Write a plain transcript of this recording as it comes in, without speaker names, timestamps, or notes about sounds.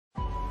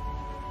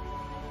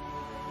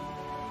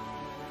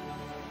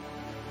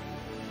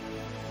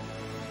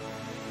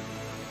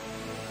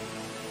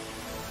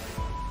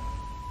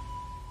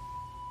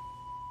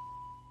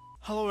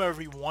Hello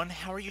everyone,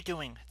 how are you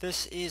doing?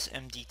 This is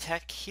MD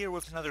Tech here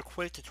with another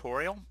quick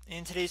tutorial.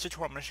 In today's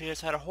tutorial I'm going to show you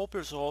guys how to help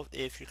resolve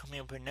if you're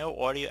coming up with no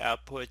audio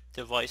output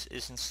device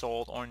is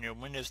installed on your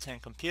Windows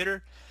 10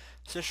 computer.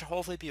 So this should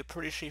hopefully be a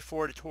pretty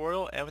straightforward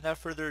tutorial, and without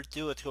further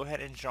ado, let's go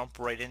ahead and jump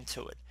right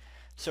into it.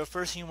 So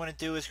first thing you want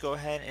to do is go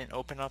ahead and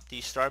open up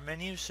the start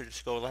menu, so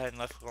just go ahead and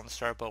left click on the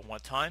start button one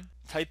time.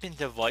 Type in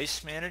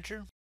Device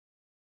Manager.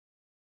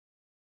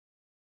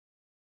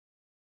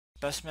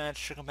 Best match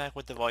should come back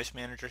with Device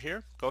Manager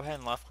here. Go ahead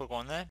and left click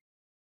on that.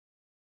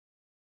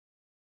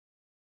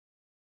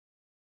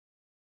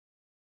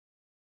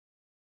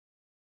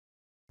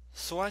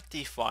 Select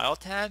the File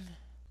tab.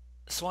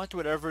 Select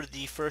whatever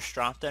the first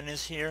drop down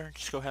is here.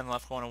 Just go ahead and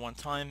left click on it one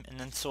time, and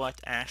then select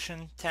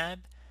Action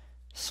tab.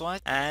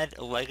 Select Add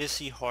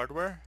Legacy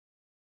Hardware.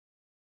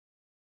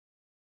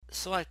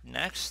 Select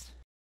Next.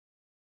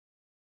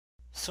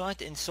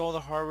 Select Install the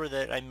hardware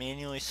that I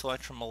manually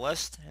select from a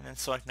list, and then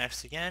select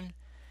Next again.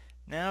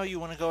 Now you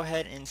want to go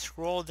ahead and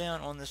scroll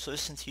down on this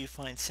list until you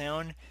find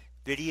Sound,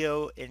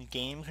 Video, and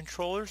Game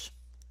Controllers,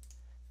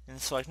 and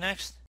select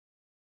Next.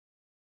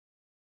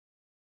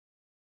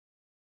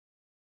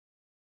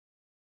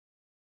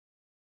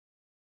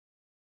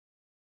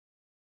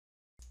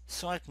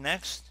 Select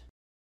Next.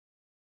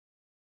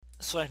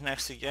 Select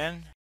Next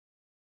again.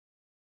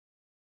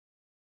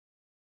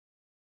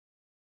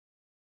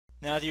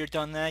 Now that you're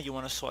done that, you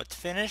want to select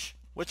Finish,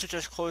 which is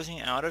just closing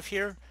out of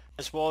here,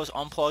 as well as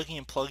unplugging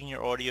and plugging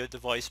your audio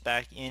device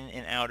back in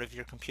and out of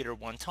your computer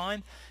one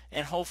time,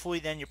 and hopefully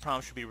then your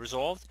problem should be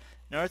resolved.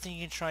 Another thing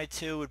you can try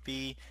too would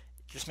be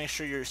just make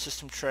sure your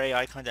system tray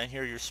icon down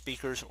here, your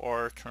speakers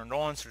are turned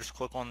on, so just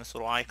click on this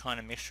little icon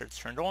and make sure it's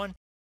turned on.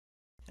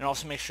 And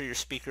also make sure your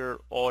speaker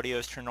audio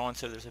is turned on,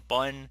 so if there's a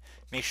button,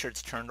 make sure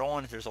it's turned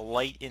on. If there's a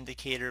light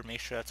indicator, make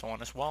sure that's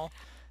on as well.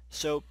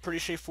 So pretty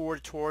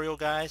straightforward tutorial,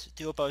 guys. I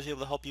do hope I was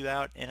able to help you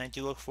out, and I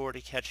do look forward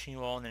to catching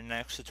you all in the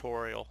next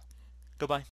tutorial. Goodbye.